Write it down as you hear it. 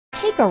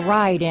Take a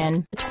ride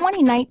in the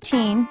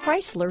 2019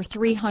 Chrysler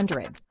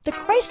 300. The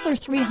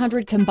Chrysler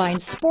 300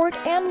 combines sport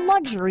and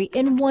luxury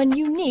in one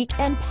unique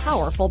and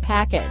powerful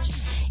package.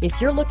 If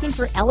you're looking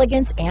for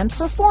elegance and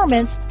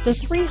performance, the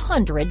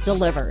 300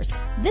 delivers.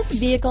 This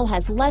vehicle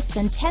has less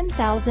than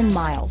 10,000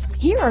 miles.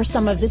 Here are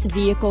some of this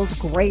vehicle's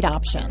great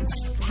options: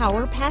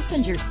 power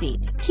passenger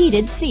seat,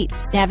 heated seats,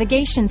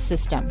 navigation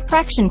system,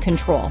 traction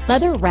control,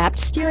 leather-wrapped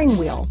steering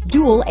wheel,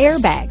 dual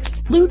airbags,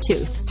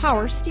 Bluetooth,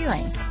 power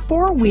steering,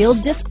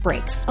 four-wheel disc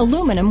brakes,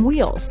 aluminum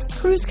wheels,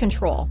 cruise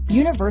control,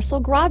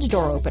 universal garage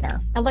door opener,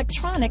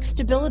 electronic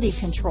stability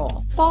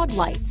control, fog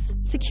lights,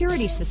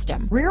 security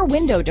system, rear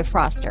window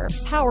defroster,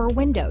 power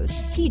windows,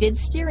 heated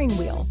steering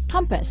wheel,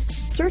 compass.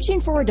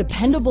 Searching for a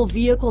dependable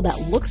vehicle that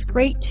looks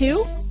great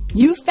too?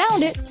 You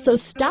found it, so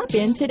stop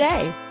in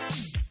today.